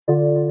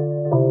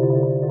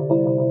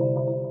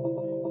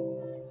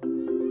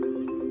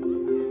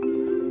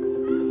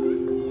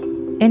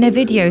In a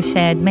video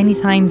shared many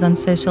times on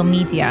social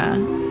media,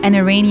 an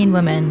Iranian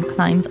woman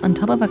climbs on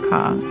top of a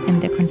car in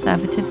the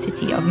conservative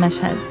city of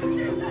Mashhad.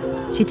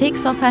 She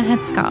takes off her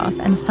headscarf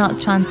and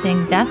starts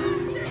chanting "Death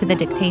to the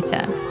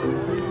dictator."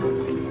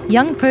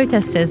 Young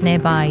protesters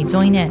nearby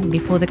join in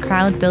before the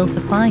crowd builds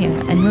a fire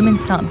and women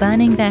start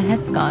burning their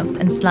headscarves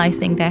and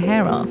slicing their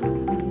hair off.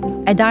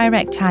 A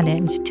direct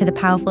challenge to the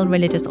powerful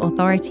religious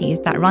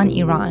authorities that run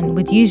Iran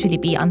would usually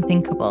be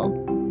unthinkable.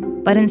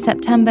 But in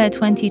September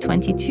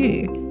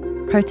 2022,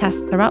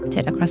 protests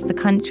erupted across the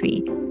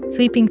country,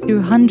 sweeping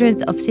through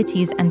hundreds of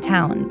cities and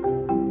towns.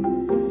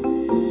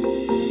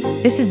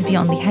 This is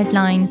Beyond the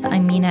Headlines.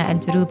 I'm Mina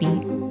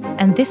Al-Durubi,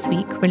 and this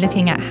week we're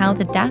looking at how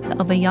the death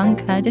of a young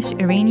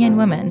Kurdish-Iranian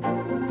woman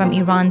from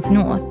Iran's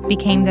north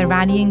became the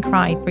rallying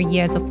cry for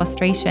years of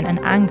frustration and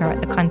anger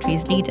at the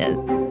country's leaders.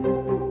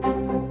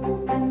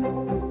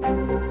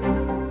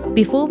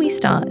 Before we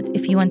start,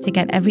 if you want to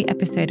get every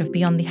episode of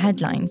Beyond the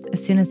Headlines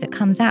as soon as it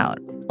comes out,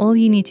 all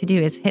you need to do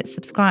is hit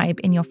subscribe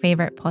in your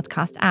favorite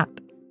podcast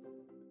app.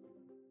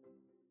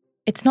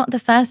 It's not the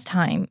first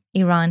time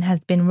Iran has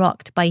been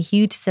rocked by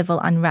huge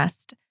civil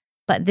unrest,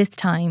 but this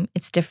time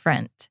it's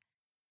different.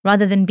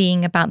 Rather than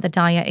being about the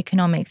dire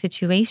economic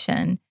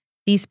situation,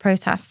 these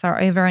protests are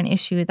over an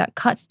issue that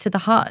cuts to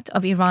the heart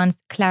of Iran's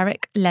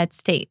cleric-led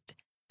state,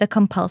 the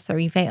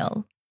compulsory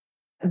veil.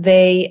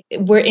 They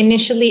were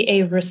initially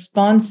a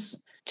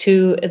response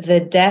to the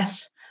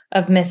death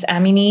of Miss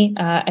Amini,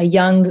 a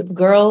young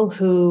girl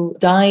who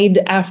died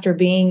after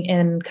being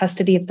in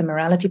custody of the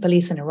morality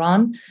police in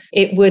Iran.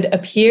 It would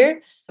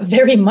appear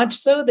very much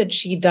so that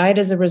she died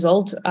as a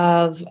result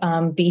of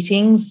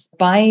beatings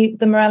by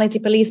the morality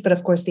police, but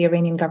of course the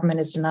Iranian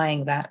government is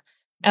denying that.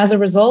 As a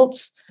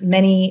result,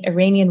 many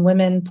Iranian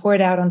women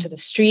poured out onto the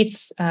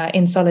streets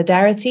in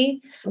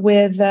solidarity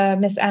with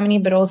Miss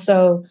Amini, but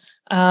also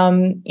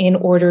in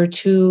order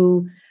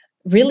to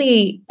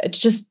really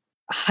just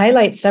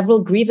highlight several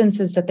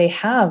grievances that they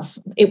have.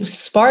 It was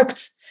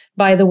sparked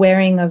by the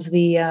wearing of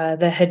the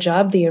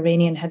hijab, the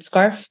Iranian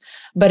headscarf,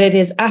 but it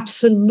is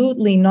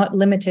absolutely not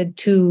limited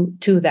to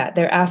that.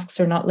 Their asks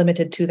are not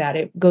limited to that.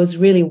 It goes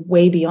really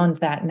way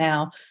beyond that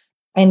now.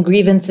 And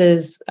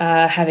grievances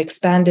have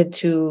expanded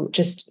to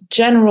just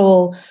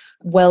general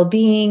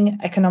well-being,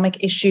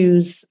 economic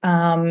issues,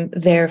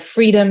 their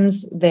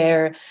freedoms,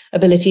 their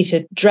ability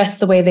to dress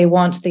the way they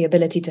want, the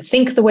ability to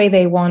think the way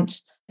they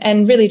want,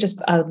 and really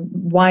just a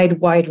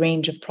wide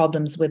range of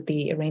problems with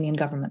the Iranian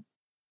government.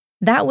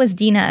 That was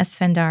Dina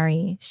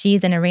Asfandari.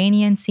 She's an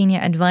Iranian senior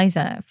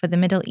advisor for the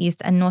Middle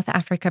East and North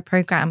Africa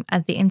program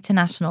at the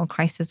International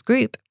Crisis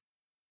Group.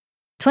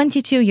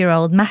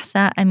 22-year-old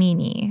Mahsa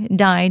Amini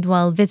died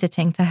while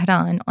visiting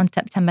Tehran on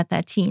September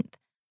 13th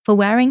for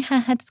wearing her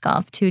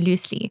headscarf too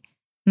loosely.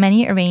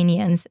 Many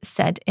Iranians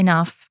said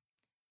enough.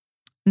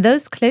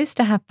 Those close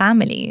to her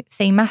family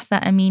say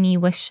Mahsa Amini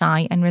was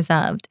shy and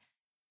reserved,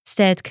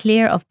 steered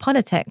clear of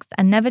politics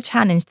and never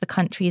challenged the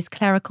country's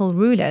clerical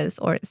rulers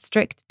or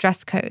strict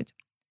dress code.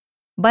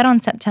 But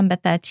on September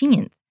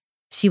 13th,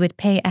 she would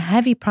pay a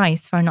heavy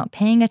price for not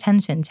paying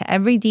attention to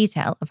every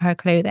detail of her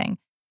clothing,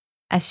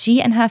 as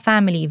she and her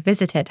family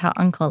visited her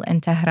uncle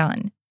in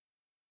Tehran.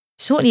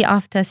 Shortly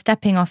after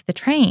stepping off the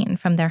train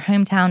from their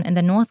hometown in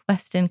the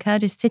northwestern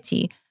Kurdish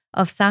city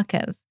of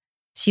Sakaz,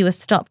 she was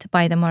stopped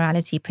by the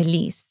morality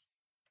police.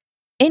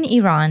 In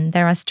Iran,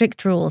 there are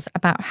strict rules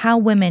about how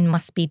women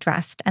must be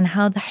dressed and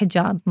how the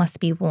hijab must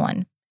be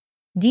worn.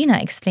 Dina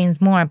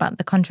explains more about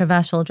the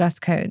controversial dress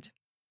code.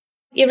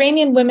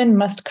 Iranian women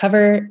must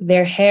cover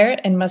their hair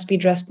and must be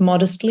dressed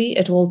modestly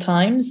at all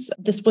times.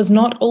 This was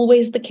not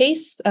always the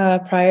case.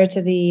 Prior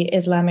to the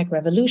Islamic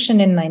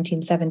Revolution in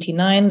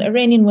 1979,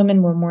 Iranian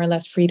women were more or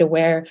less free to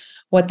wear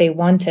what they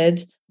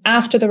wanted.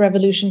 After the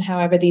revolution,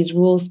 however, these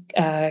rules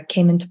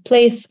came into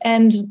place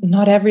and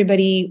not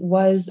everybody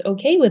was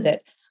okay with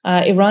it.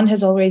 Iran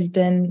has always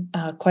been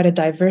quite a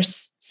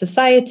diverse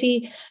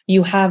society.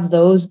 You have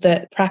those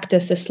that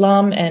practice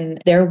Islam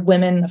and their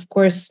women, of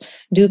course,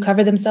 do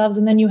cover themselves.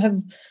 And then you have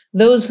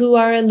those who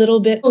are a little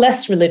bit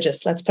less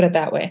religious, let's put it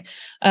that way,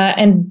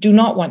 and do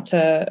not want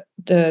to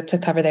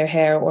cover their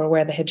hair or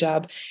wear the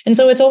hijab. And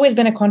so it's always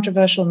been a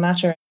controversial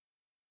matter.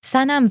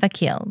 Sanam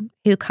Vakil,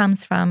 who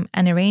comes from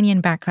an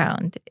Iranian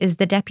background, is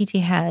the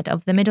deputy head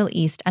of the Middle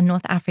East and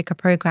North Africa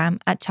program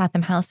at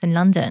Chatham House in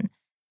London.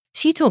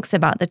 She talks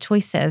about the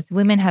choices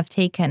women have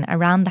taken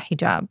around the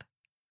hijab.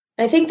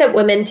 I think that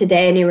women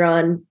today in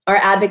Iran are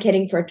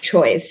advocating for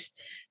choice.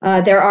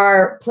 There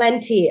are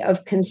plenty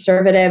of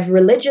conservative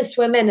religious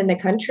women in the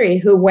country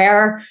who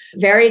wear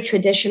very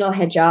traditional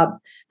hijab,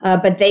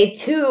 but they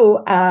too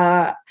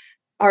are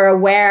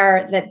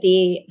aware that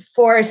the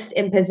forced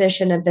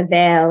imposition of the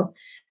veil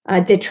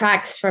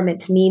detracts from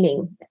its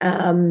meaning.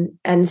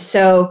 And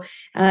so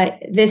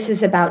this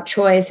is about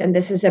choice, and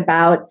this is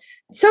about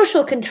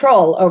social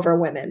control over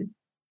women.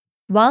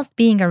 Whilst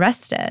being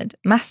arrested,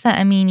 Mahsa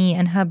Amini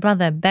and her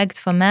brother begged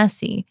for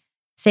mercy,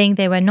 saying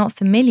they were not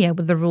familiar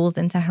with the rules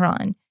in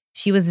Tehran.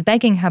 She was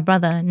begging her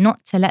brother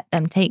not to let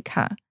them take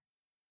her.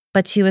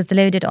 but she was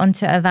loaded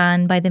onto a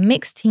van by the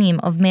mixed team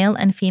of male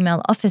and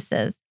female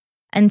officers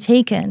and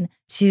taken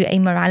to a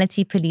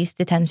morality police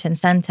detention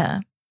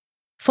center.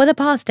 For the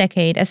past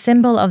decade, a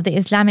symbol of the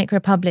Islamic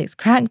Republic's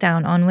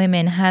crackdown on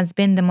women has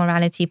been the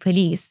morality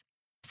police.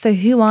 So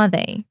who are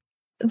they?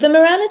 The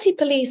morality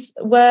police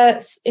were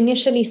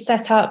initially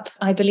set up,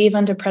 I believe,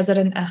 under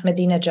President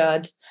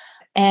Ahmadinejad,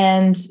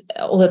 and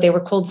although they were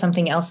called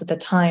something else at the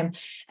time,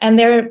 and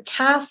they're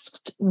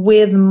tasked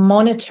with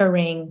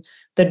monitoring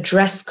the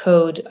dress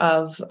code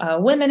of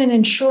women and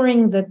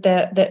ensuring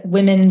that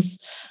women's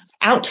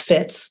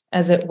outfits,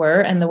 as it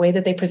were, and the way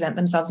that they present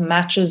themselves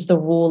matches the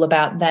rule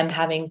about them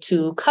having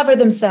to cover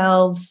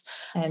themselves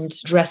and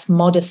dress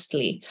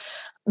modestly.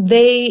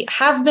 They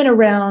have been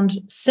around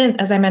since,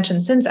 as I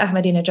mentioned, since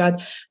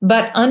Ahmadinejad,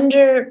 but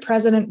under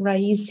President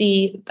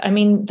Raisi, I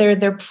mean,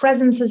 their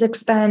presence has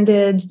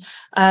expanded.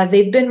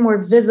 They've been more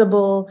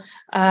visible,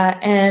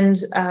 and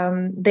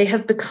they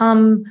have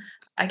become,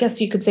 I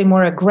guess you could say,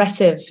 more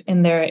aggressive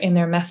in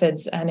their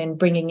methods and in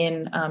bringing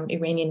in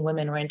Iranian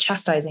women or in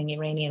chastising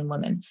Iranian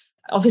women.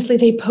 Obviously,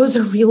 they pose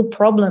a real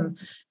problem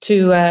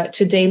to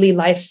daily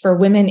life for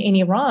women in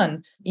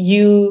Iran.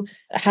 You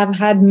have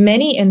had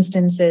many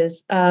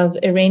instances of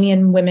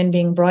Iranian women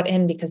being brought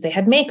in because they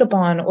had makeup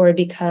on or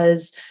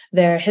because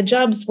their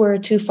hijabs were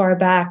too far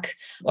back,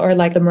 or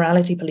like the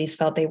morality police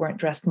felt they weren't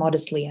dressed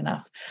modestly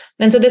enough.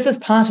 And so this is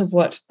part of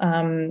what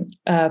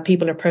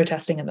people are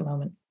protesting at the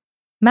moment.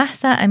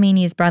 Mahsa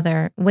Amini's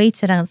brother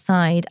waited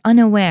outside,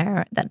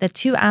 unaware that the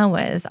 2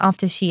 hours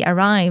after she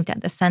arrived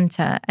at the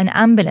center, an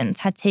ambulance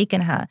had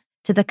taken her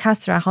to the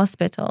Kasra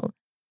hospital.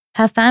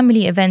 Her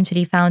family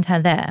eventually found her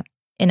there,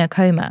 in a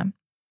coma.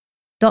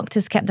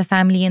 Doctors kept the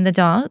family in the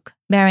dark,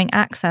 bearing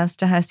access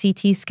to her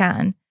CT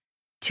scan.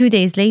 2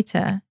 days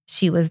later,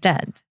 she was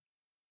dead.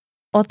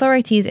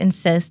 Authorities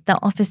insist that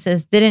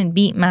officers didn't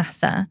beat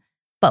Mahsa,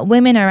 but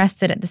women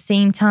arrested at the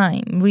same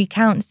time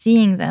recount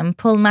seeing them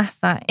pull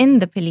Mahsa in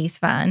the police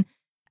van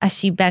as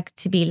she begged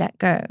to be let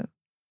go.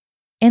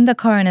 In the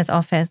coroner's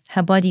office,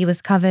 her body was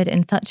covered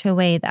in such a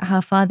way that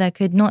her father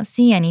could not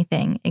see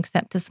anything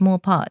except a small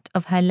part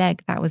of her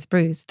leg that was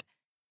bruised,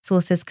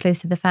 sources close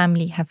to the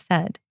family have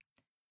said.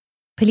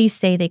 Police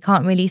say they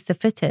can't release the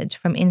footage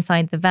from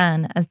inside the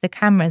van as the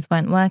cameras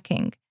weren't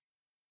working.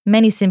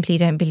 Many simply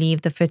don't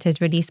believe the footage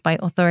released by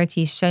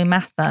authorities show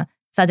Mahsa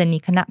suddenly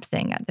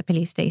collapsing at the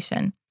police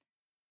station.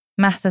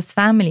 Mahsa's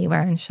family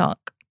were in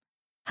shock.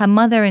 Her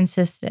mother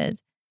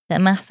insisted that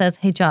Mahsa's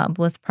hijab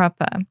was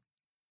proper.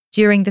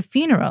 During the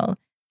funeral,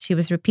 she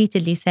was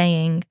repeatedly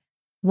saying,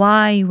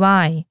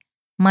 Why?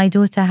 My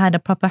daughter had a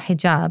proper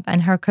hijab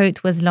and her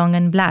coat was long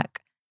and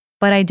black,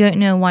 but I don't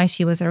know why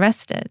she was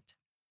arrested."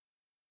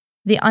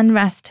 The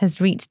unrest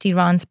has reached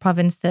Iran's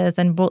provinces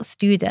and brought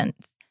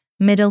students,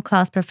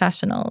 middle-class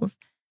professionals,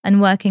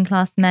 and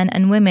working-class men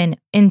and women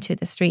into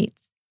the streets.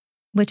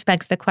 Which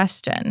begs the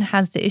question,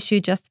 has the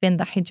issue just been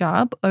the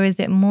hijab, or is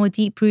it more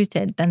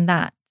deep-rooted than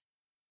that?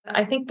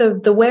 I think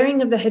the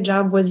wearing of the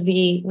hijab was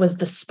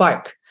the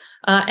spark,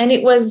 and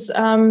it was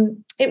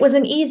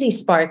an easy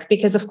spark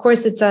because, of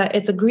course, it's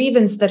a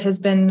grievance that has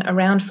been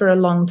around for a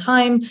long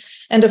time,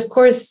 and of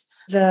course,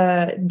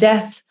 the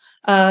death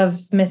of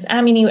Miss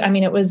Amini. I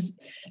mean,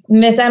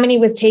 Miss Amini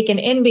was taken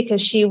in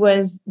because she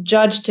was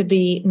judged to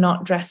be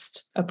not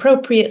dressed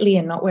appropriately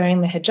and not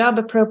wearing the hijab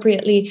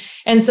appropriately.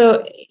 And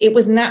so it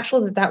was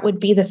natural that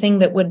would be the thing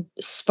that would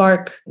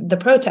spark the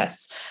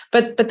protests.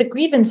 But the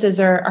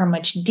grievances are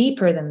much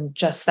deeper than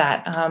just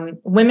that.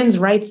 Women's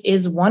rights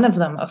is one of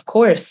them, of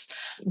course,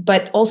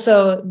 but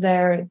also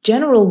their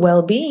general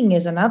well-being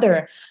is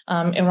another.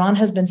 Iran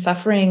has been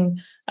suffering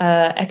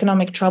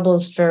economic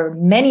troubles for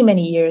many,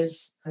 many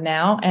years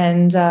now.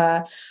 And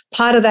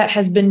part of that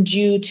has been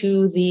due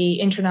to the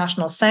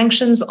international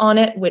sanctions on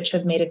it, which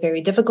have made it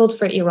very difficult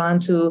for Iran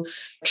to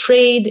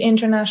trade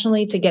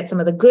internationally, to get some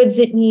of the goods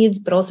it needs,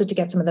 but also to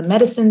get some of the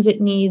medicines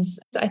it needs.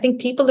 I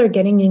think people are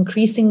getting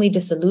increasingly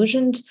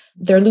disillusioned.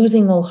 They're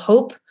losing all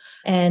hope.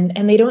 And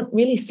they don't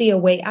really see a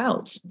way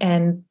out.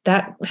 And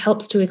that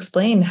helps to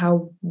explain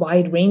how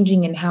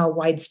wide-ranging and how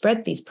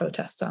widespread these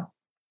protests are.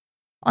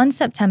 On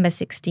September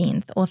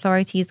 16th,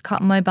 authorities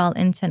cut mobile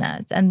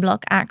internet and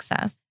blocked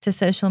access to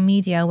social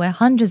media where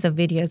hundreds of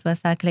videos were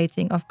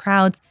circulating of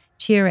crowds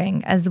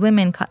cheering as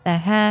women cut their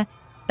hair,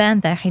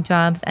 burned their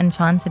hijabs, and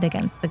chanted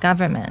against the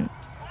government.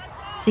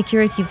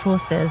 Security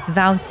forces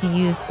vowed to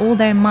use all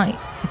their might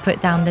to put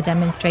down the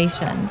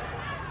demonstrations.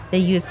 They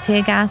used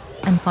tear gas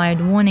and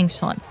fired warning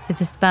shots to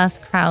disperse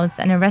crowds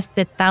and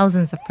arrested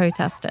thousands of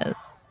protesters.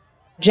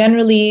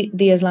 Generally,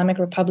 the Islamic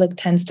Republic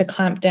tends to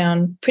clamp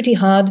down pretty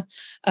hard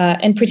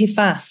and pretty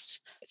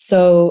fast.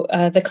 So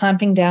the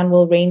clamping down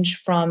will range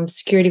from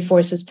security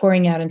forces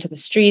pouring out into the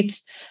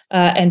streets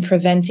and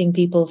preventing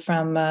people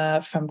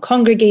from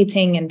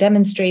congregating and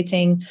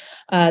demonstrating.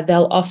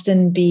 They'll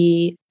often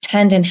be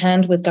hand in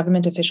hand with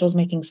government officials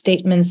making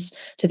statements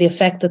to the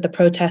effect that the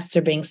protests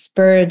are being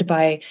spurred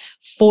by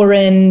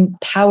foreign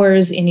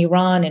powers in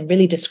Iran and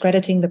really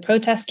discrediting the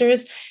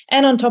protesters.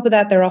 And on top of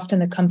that, they're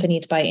often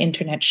accompanied by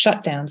internet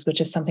shutdowns,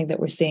 which is something that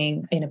we're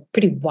seeing in a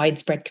pretty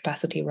widespread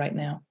capacity right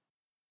now.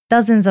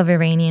 Dozens of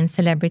Iranian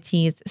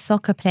celebrities,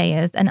 soccer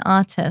players, and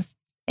artists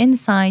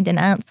inside and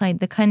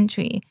outside the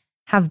country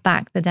have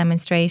backed the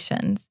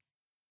demonstrations.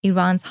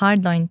 Iran's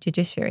hardline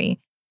judiciary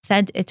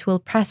said it will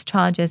press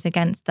charges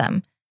against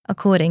them,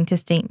 according to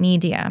state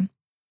media.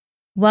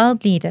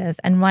 World leaders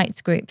and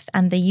rights groups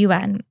and the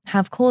UN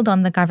have called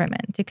on the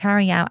government to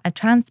carry out a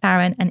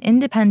transparent and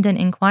independent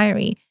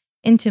inquiry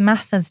into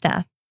Mahsa's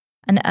death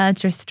and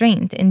urged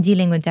restraint in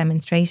dealing with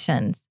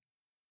demonstrations.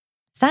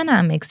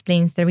 Sanam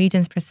explains the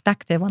region's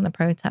perspective on the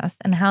protests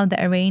and how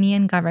the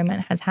Iranian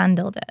government has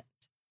handled it.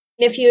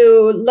 If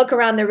you look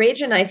around the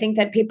region, I think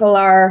that people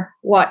are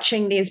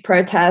watching these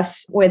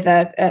protests with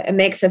a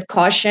mix of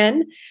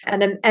caution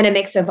and a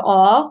mix of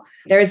awe.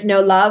 There is no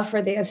love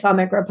for the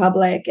Islamic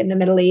Republic in the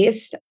Middle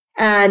East.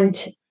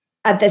 And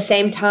at the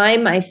same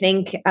time, I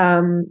think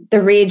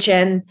the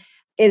region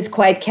is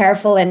quite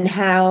careful in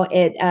how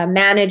it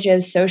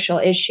manages social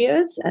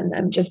issues. And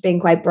I'm just being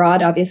quite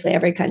broad. Obviously,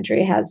 every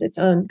country has its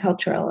own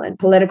cultural and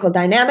political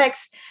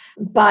dynamics.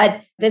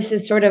 But this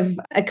is sort of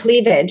a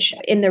cleavage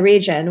in the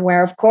region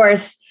where, of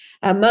course,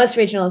 most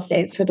regional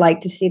states would like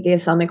to see the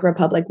Islamic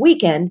Republic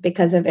weakened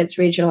because of its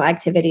regional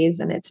activities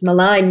and its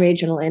malign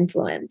regional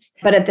influence.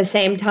 But at the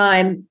same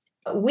time,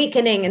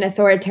 weakening an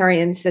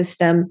authoritarian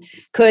system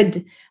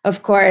could,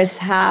 of course,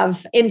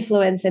 have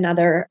influence in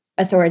other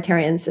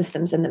authoritarian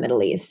systems in the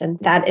Middle East. And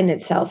that in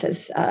itself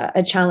is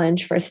a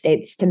challenge for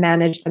states to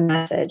manage the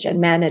message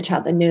and manage how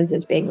the news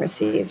is being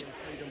received.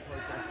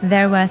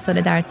 There were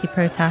solidarity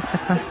protests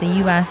across the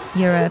US,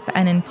 Europe,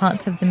 and in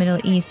parts of the Middle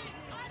East,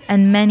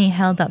 and many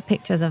held up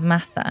pictures of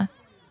Mahsa.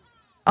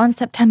 On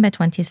September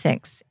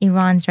 26,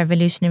 Iran's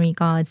Revolutionary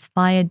Guards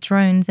fired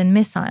drones and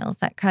missiles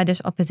at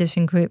Kurdish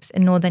opposition groups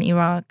in northern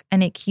Iraq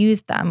and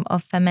accused them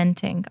of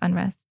fomenting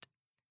unrest.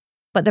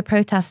 But the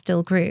protests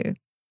still grew,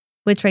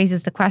 which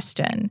raises the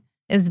question,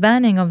 is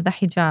burning of the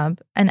hijab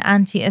an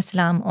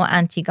anti-Islam or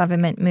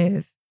anti-government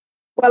move?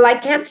 Well, I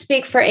can't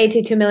speak for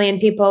 82 million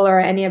people or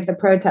any of the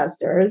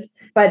protesters,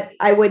 but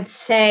I would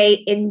say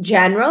in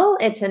general,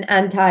 it's an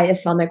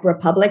anti-Islamic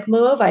Republic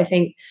move. I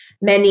think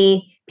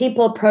many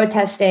people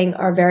protesting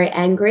are very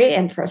angry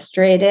and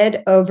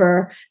frustrated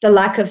over the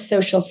lack of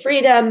social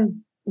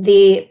freedom,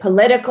 the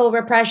political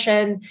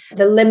repression,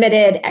 the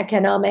limited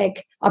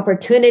economic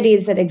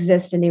opportunities that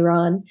exist in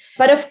Iran.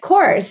 But of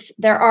course,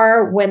 there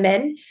are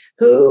women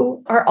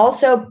who are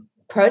also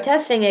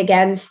protesting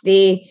against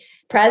the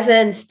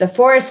presence, the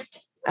forced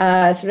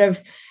sort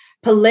of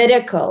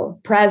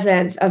political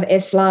presence of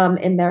Islam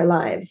in their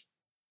lives.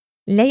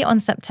 Late on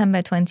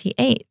September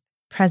 28th,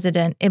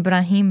 President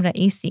Ibrahim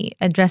Raisi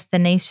addressed the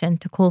nation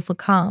to call for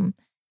calm.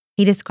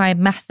 He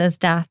described Mahsa's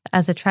death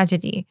as a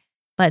tragedy,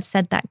 but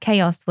said that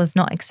chaos was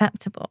not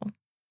acceptable.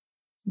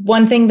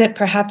 One thing that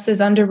perhaps is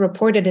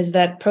underreported is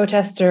that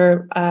protests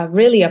are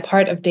really a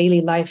part of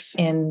daily life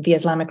in the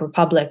Islamic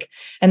Republic,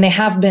 and they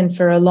have been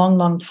for a long,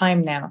 long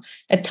time now.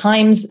 At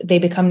times, they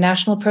become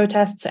national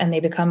protests and they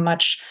become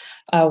much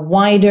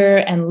wider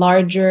and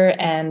larger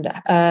and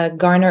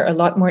garner a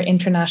lot more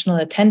international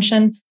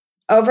attention.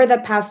 Over the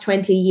past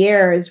 20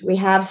 years, we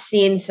have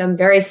seen some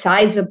very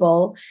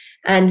sizable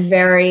and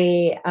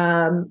very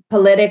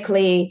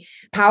politically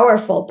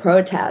powerful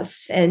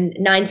protests. In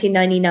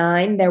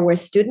 1999, there were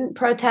student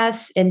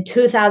protests. In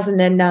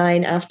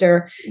 2009,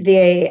 after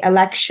the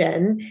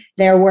election,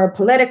 there were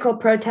political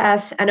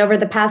protests. And over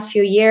the past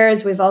few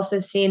years, we've also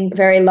seen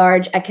very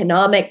large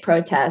economic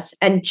protests.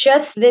 And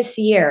just this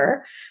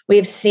year,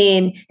 we've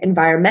seen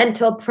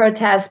environmental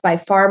protests by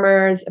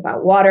farmers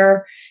about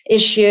water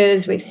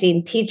issues. We've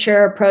seen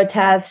teacher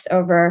protests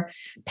over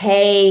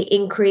pay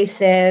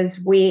increases.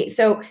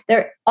 So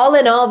there, all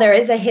in all, there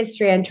is a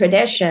history and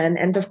tradition.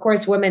 And of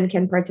course, women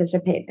can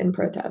participate in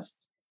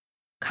protests.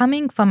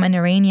 Coming from an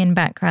Iranian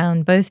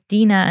background, both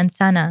Dina and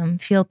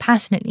Sanam feel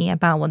passionately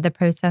about what the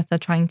protests are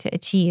trying to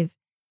achieve.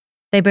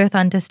 They both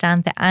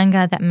understand the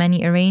anger that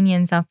many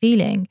Iranians are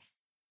feeling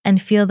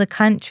and feel the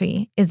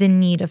country is in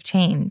need of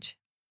change.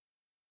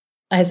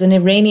 As an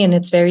Iranian,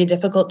 it's very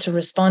difficult to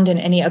respond in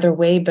any other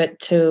way but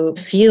to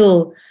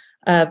feel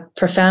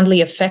profoundly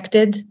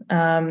affected,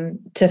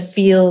 to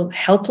feel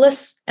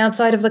helpless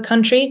outside of the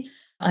country.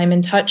 I'm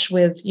in touch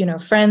with,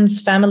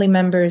 friends, family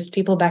members,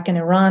 people back in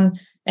Iran,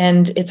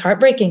 and it's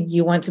heartbreaking.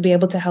 You want to be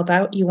able to help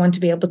out. You want to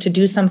be able to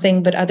do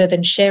something, but other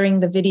than sharing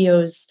the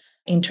videos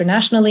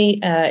internationally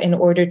in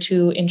order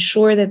to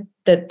ensure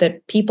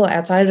that people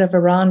outside of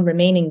Iran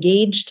remain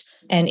engaged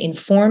and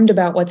informed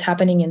about what's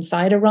happening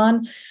inside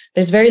Iran,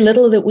 there's very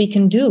little that we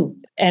can do.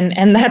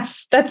 And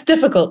that's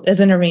difficult as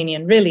an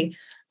Iranian, really.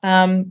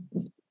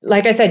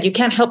 like I said, you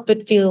can't help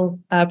but feel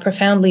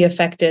profoundly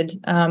affected.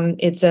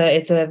 It's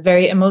a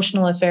very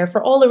emotional affair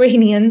for all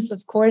Iranians,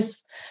 of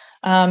course,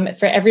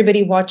 for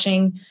everybody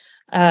watching.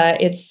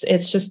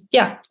 It's just,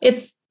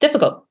 it's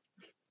difficult.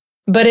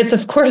 But it's,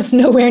 of course,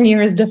 nowhere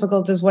near as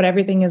difficult as what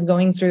everything is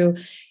going through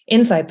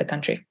inside the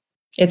country.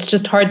 It's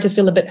just hard to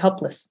feel a bit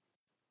helpless.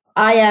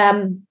 I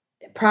am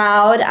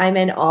proud. I'm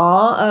in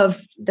awe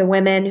of the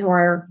women who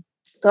are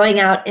going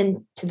out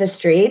into the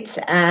streets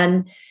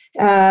and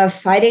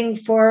fighting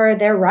for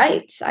their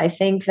rights. I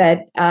think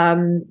that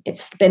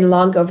it's been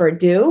long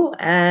overdue,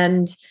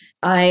 and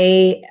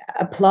I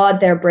applaud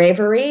their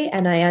bravery,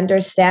 and I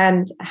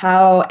understand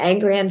how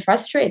angry and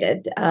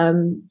frustrated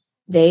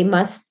they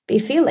must be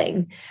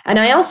feeling. And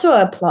I also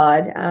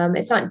applaud,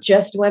 it's not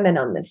just women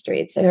on the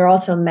streets, there are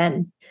also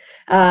men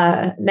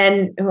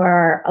who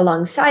are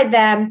alongside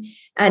them,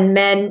 and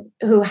men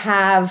who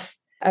have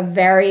a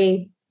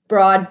very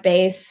broad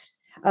base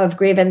of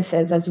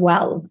grievances as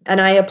well.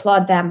 And I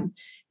applaud them,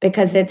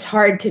 because it's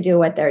hard to do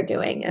what they're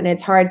doing. And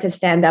it's hard to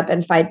stand up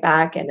and fight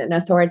back in an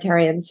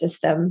authoritarian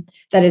system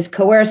that is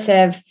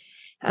coercive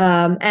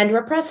and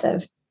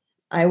repressive.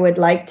 I would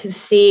like to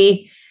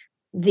see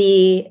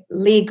the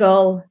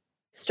legal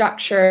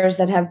structures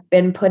that have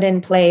been put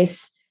in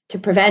place to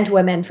prevent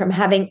women from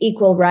having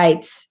equal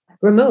rights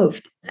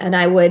removed. And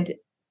I would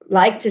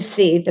like to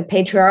see the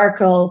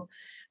patriarchal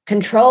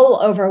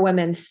control over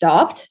women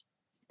stopped.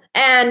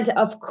 And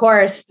of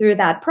course, through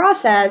that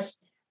process,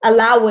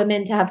 allow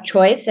women to have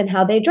choice in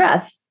how they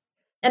dress.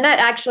 And that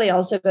actually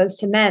also goes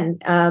to men.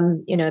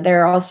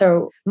 There are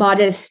also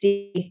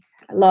modesty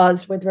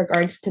laws with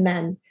regards to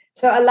men.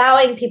 So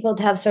allowing people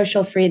to have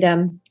social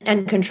freedom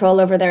and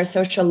control over their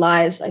social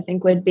lives, I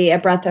think, would be a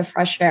breath of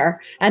fresh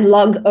air and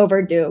long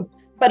overdue.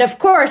 But of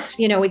course,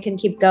 we can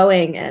keep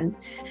going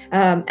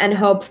and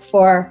hope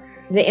for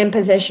the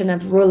imposition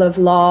of rule of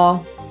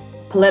law,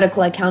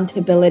 political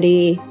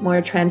accountability,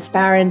 more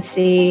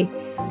transparency,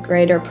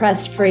 greater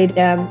press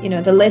freedom.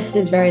 The list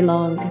is very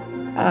long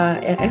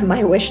in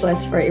my wish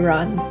list for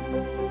Iran.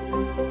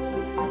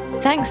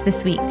 Thanks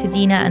this week to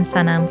Dina and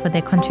Sanam for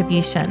their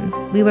contributions.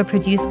 We were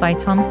produced by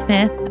Tom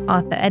Smith,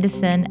 Arthur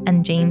Edison,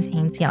 and James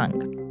Haynes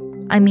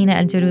Young. I'm Mina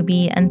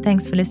Al-Jaroubi, and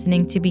thanks for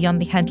listening to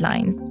Beyond the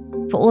Headlines.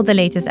 For all the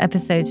latest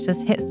episodes,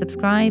 just hit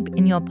subscribe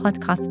in your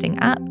podcasting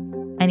app.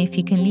 And if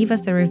you can leave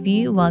us a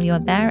review while you're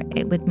there,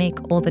 it would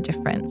make all the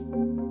difference.